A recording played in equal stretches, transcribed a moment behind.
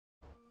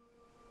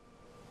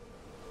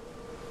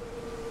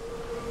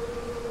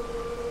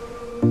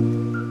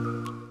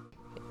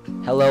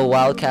Hello,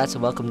 Wildcats,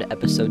 and welcome to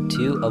episode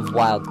 2 of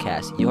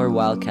Wildcast, your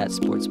Wildcat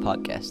sports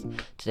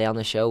podcast. Today on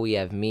the show, we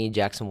have me,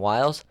 Jackson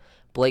Wiles,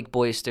 Blake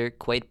Boyster,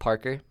 Quade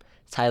Parker,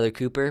 Tyler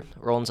Cooper,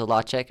 Roland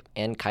Sedlacek,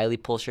 and Kylee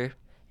Pulscher,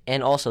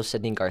 and also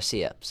Sydney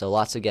Garcia. So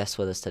lots of guests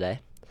with us today.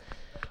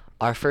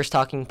 Our first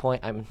talking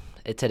point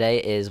today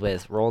is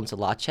with Roland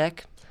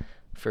Sedlacek.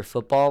 For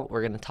football,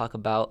 we're going to talk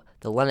about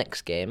the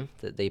Lennox game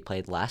that they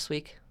played last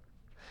week.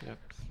 Yep.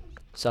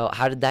 So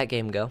how did that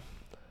game go?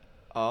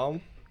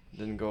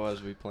 Didn't go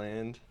as we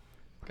planned.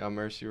 Got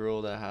mercy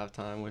ruled at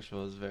halftime, which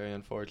was very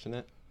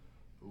unfortunate.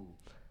 I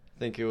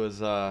think it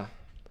was a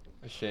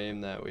shame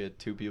that we had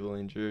two people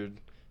injured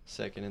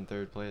second and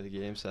third play of the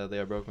game. Sadly,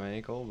 I broke my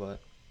ankle, but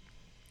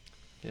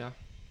yeah.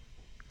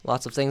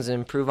 Lots of things to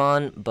improve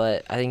on,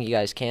 but I think you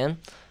guys can.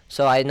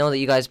 So I know that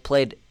you guys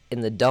played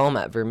in the Dome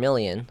at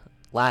Vermilion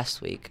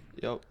last week.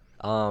 Yep.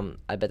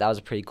 I bet that was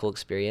a pretty cool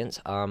experience.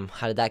 How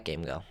did that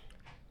game go?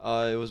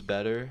 It was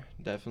better.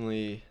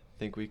 Definitely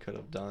think we could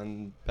have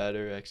done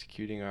better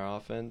executing our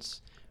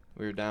offense.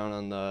 We were down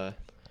on the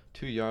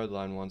 2-yard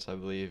line once, I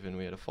believe, and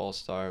we had a false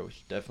start,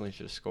 which definitely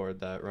should have scored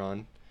that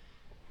run.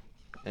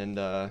 And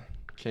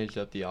changed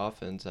up the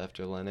offense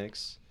after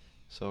Lennox.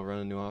 So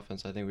running new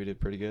offense, I think we did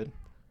pretty good.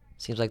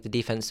 Seems like the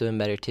defense doing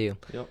better too.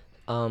 Yep.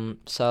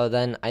 So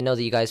then I know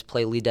that you guys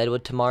play Lee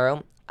Deadwood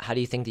tomorrow. How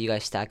do you think that you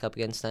guys stack up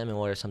against them, and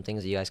what are some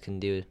things that you guys can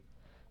do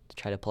to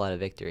try to pull out a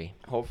victory?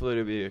 Hopefully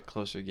it'll be a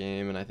closer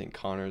game, and I think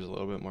Connor's a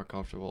little bit more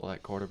comfortable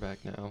at quarterback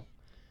now.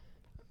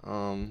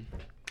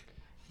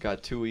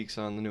 Got 2 weeks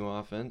on the new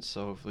offense,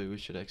 so hopefully we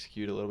should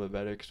execute a little bit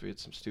better because we had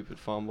some stupid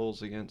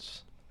fumbles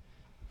against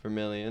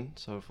Vermilion.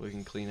 So hopefully we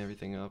can clean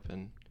everything up,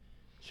 and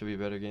it should be a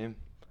better game.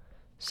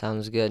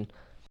 Sounds good.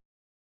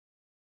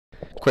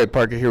 Quade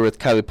Parker here with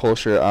Kylee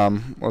Pulscher.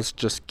 Let's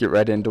just get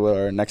right into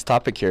our next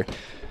topic here.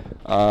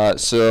 How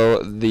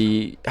did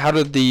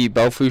the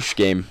Belfouche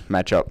game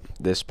match up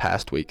this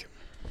past week?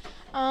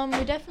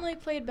 We definitely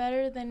played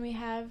better than we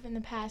have in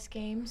the past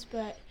games,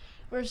 but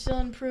we're still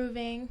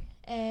improving,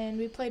 and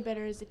we played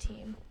better as a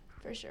team,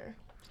 for sure.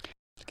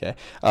 Okay.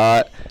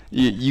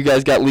 You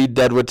guys got Lee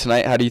Deadwood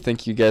tonight. How do you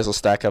think you guys will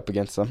stack up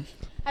against them?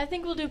 I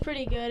think we'll do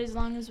pretty good as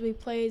long as we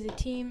play as a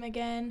team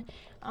again,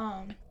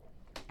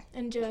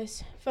 and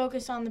just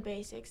focus on the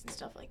basics and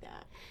stuff like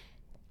that.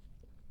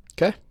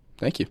 Okay.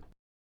 Thank you.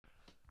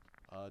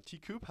 T.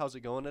 Coop, how's it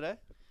going today?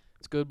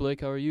 It's good,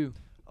 Blake. How are you?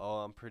 Oh,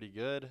 I'm pretty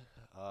good.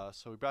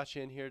 So we brought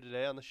you in here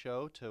today on the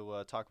show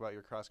to talk about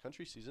your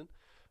cross-country season.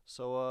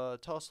 So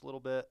tell us a little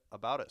bit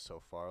about it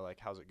so far, like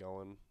how's it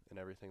going and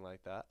everything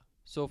like that.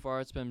 So far,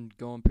 it's been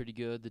going pretty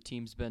good. The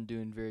team's been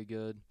doing very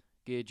good.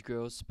 Gage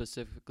Gross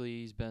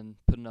specifically, he's been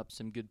putting up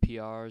some good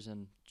PRs,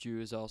 and Drew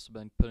has also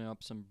been putting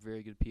up some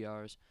very good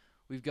PRs.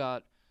 We've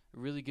got a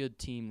really good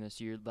team this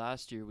year.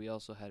 Last year, we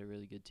also had a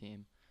really good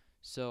team.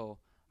 So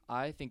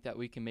I think that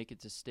we can make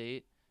it to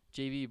state.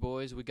 JV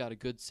boys, we got a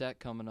good set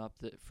coming up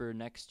for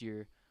next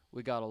year.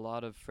 We got a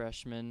lot of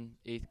freshmen,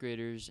 8th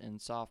graders, and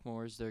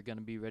sophomores. They're going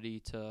to be ready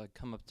to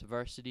come up to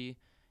varsity,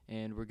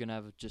 and we're going to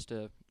have just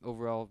a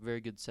overall very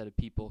good set of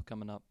people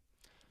coming up.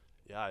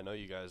 Yeah, I know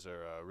you guys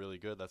are really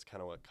good. That's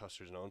kind of what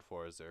Custer's known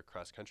for, is their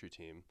cross-country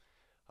team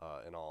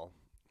and all.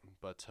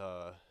 But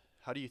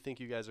how do you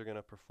think you guys are going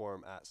to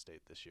perform at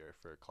state this year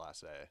for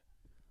Class A?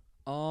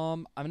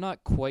 I'm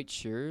not quite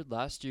sure.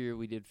 Last year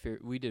we did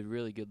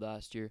really good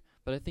last year,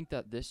 but I think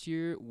that this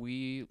year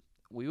we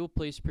will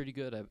place pretty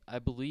good. I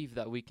believe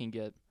that we can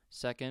get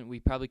second. We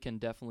probably can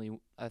definitely.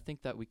 I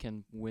think that we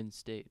can win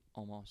state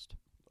almost.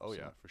 Oh, so,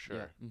 yeah, for sure.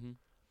 Yeah. Mm-hmm.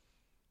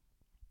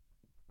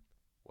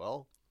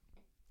 Well,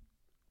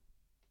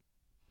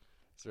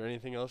 is there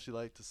anything else you'd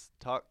like to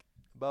talk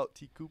about,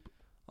 T. Coop?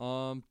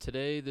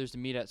 Today there's a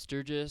meet at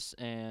Sturgis,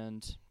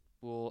 and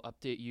we'll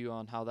update you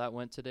on how that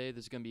went today.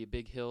 There's going to be a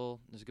big hill.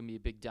 There's going to be a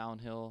big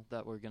downhill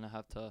that we're going to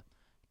have to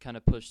kind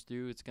of push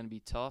through. It's going to be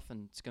tough,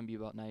 and it's going to be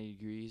about 90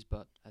 degrees,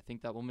 but I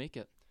think that we'll make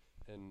it.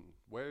 And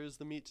where is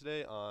the meet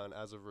today on,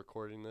 as of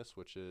recording this,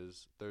 which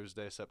is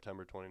Thursday,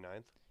 September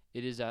 29th?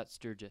 It is at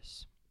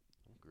Sturgis.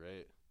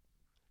 Great.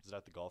 Is it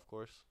at the golf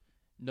course?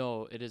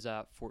 No, it is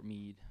at Fort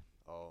Meade.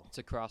 Oh. It's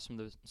across from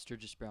the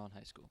Sturgis Brown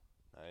High School.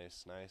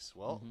 Nice.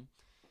 Well,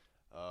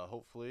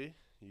 hopefully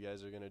you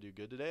guys are going to do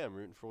good today. I'm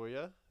rooting for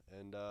you.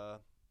 And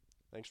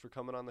thanks for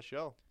coming on the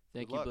show.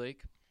 Thank you,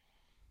 Blake.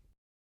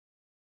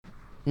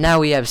 Now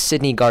we have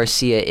Sydney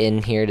Garcia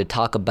in here to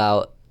talk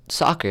about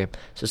soccer.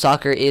 So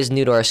soccer is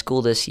new to our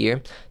school this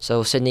year.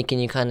 So Sydney, can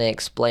you kind of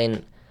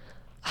explain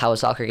how a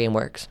soccer game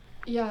works?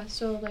 Yeah,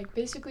 so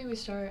basically we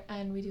start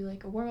and we do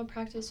a warm-up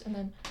practice, and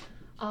then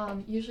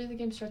usually the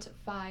game starts at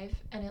 5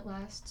 and it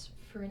lasts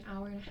for an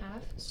hour and a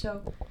half.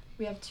 So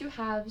we have 2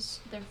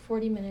 halves, they're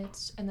 40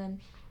 minutes, and then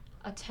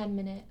a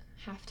 10-minute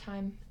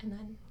halftime, and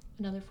then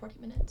another 40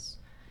 minutes.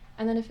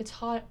 And then if it's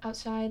hot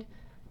outside,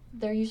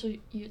 they're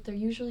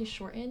usually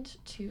shortened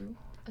to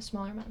a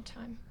smaller amount of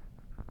time.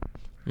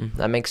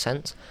 That makes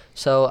sense.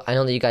 So I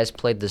know that you guys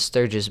played the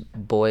Sturgis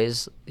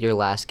boys your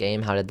last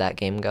game. How did that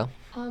game go?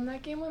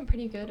 That game went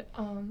pretty good.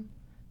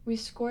 We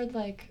scored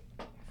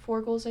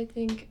 4 goals, I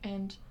think,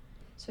 and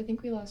So I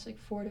think we lost like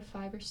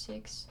 4-5 or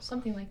 6,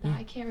 something like that.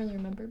 I can't really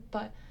remember,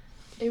 but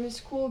it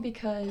was cool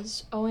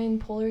because Owen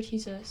Pollard,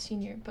 he's a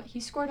senior, but he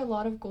scored a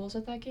lot of goals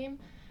at that game,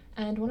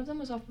 and one of them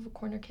was off of a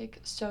corner kick.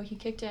 So he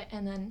kicked it,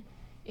 and then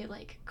it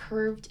like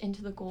curved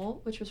into the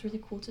goal, which was really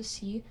cool to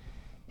see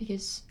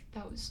because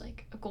that was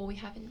like a goal we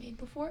haven't made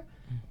before.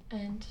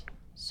 And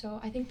so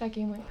I think that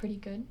game went pretty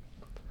good.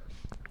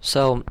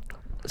 So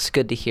it's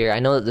good to hear. I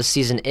know that the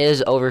season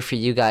is over for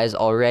you guys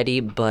already,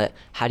 but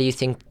how do you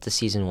think the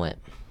season went?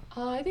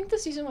 I think the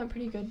season went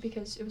pretty good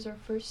because it was our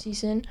first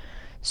season.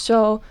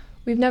 So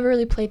we've never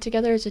really played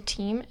together as a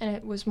team, and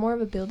it was more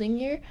of a building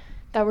year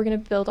that we're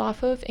going to build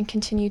off of and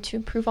continue to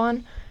improve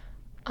on.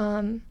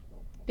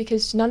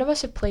 Because none of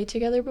us have played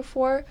together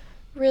before,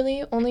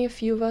 really, only a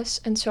few of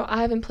us. And so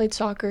I haven't played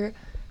soccer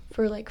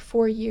for like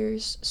 4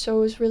 years. So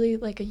it was really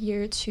like a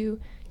year to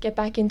get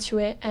back into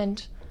it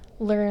and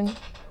learn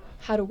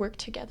how to work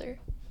together.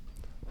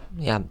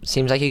 Yeah,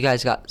 seems like you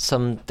guys got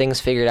some things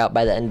figured out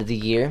by the end of the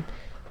year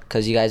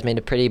because you guys made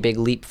a pretty big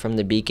leap from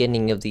the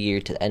beginning of the year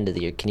to the end of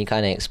the year. Can you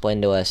kind of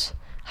explain to us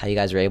how you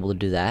guys were able to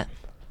do that?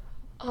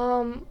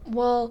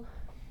 Well,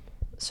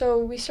 so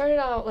we started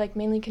out like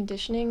mainly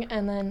conditioning,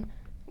 and then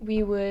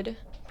we would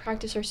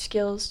practice our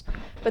skills,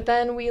 but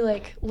then we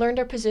like learned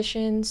our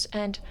positions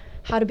and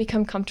how to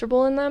become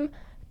comfortable in them,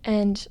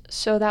 and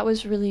so that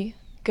was really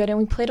good. And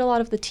we played a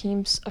lot of the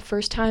teams a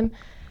first time,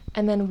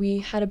 and then we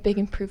had a big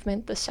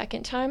improvement the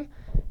second time.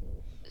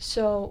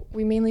 So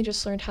we mainly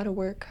just learned how to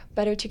work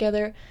better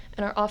together,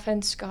 and our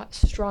offense got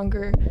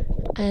stronger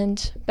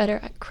and better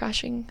at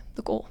crashing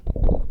the goal.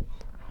 All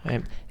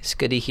right, it's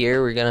good to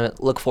hear. We're going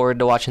to look forward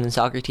to watching the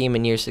soccer team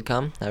in years to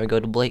come. Now we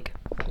go to Blake.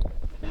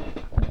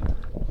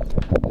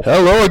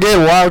 Hello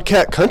again,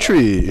 Wildcat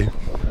Country.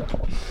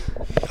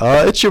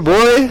 It's your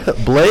boy,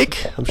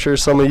 Blake. I'm sure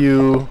some of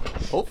you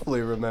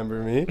hopefully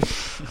remember me.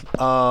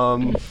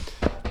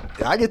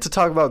 I get to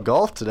talk about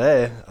golf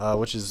today,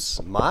 which is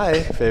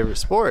my favorite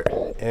sport.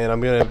 And I'm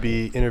going to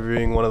be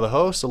interviewing one of the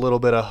hosts, a little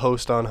bit of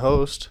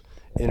host-on-host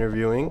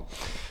interviewing.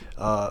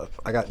 I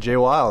got Jay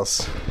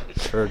Wiles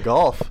for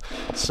golf.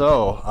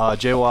 So,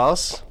 Jay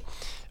Wiles,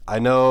 I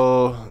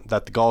know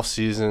that the golf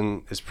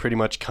season is pretty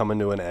much coming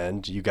to an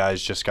end. You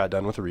guys just got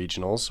done with the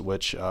regionals,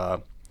 which,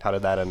 how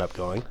did that end up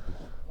going?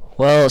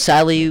 Well,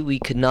 sadly, we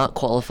could not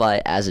qualify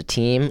as a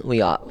team. We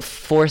got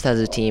 4th as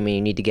a team, and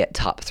you need to get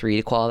top 3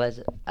 to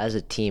qualify as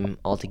a team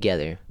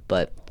altogether.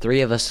 But 3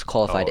 of us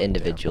qualified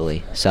individually,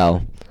 damn.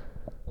 So.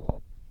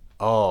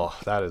 Oh,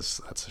 that's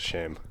a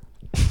shame.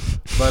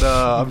 But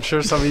I'm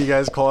sure some of you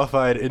guys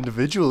qualified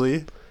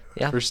individually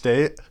for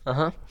state.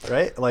 Uh-huh.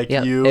 Right? Like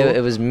yep. you.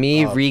 It was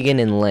me, Regan,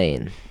 and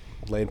Lane.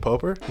 Lane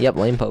Poper? Yep,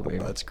 Lane Poper.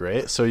 That's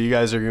great. So you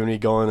guys are going to be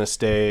going to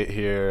state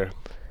here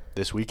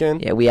this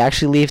weekend? Yeah, we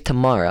actually leave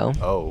tomorrow.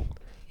 Oh.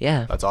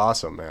 Yeah. That's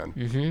awesome, man.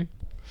 Mm-hmm.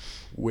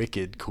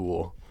 Wicked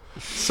cool.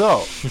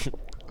 So,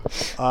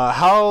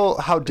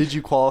 how did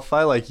you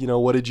qualify? Like, you know,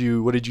 what did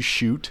you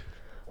shoot?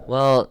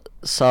 Well,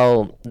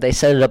 so they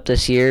set it up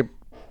this year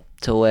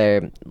to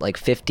where like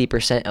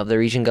 50% of the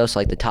region goes to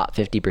like the top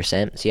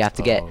 50%. So you have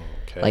to get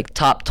like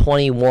top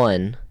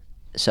 21.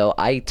 So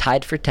I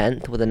tied for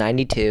 10th with a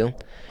 92.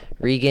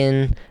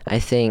 Regan, I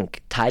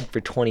think, tied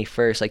for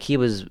 21st. Like he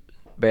was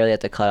barely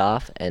at the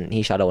cutoff, and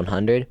he shot a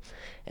 100.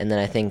 And then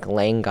I think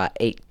Lang got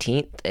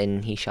 18th,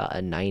 and he shot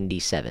a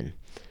 97.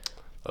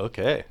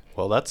 Okay,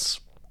 well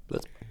that's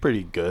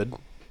pretty good.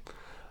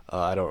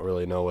 I don't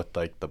really know what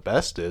like the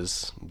best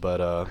is, but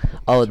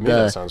to me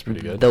that sounds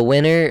pretty good. The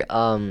winner,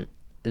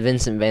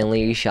 Vincent Van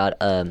Leer, shot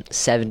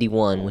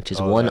 71, which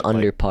is one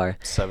under like par.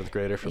 7th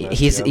grader from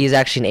STM? He's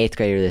actually an 8th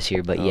grader this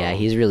year, but yeah,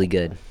 he's really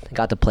good.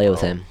 Got to play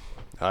with him.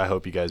 I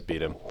hope you guys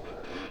beat him.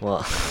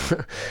 Well,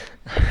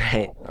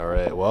 all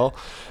right. Well,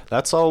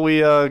 that's all we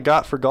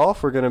got for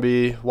golf. We're going to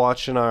be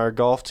watching our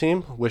golf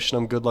team, wishing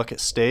them good luck at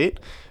state.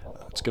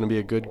 It's going to be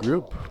a good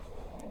group.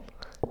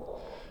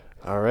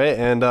 All right.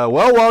 And,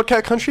 well,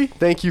 Wildcat Country,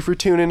 thank you for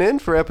tuning in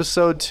for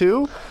episode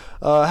 2.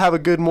 Have a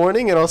good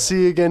morning, and I'll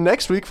see you again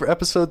next week for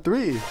episode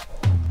 3.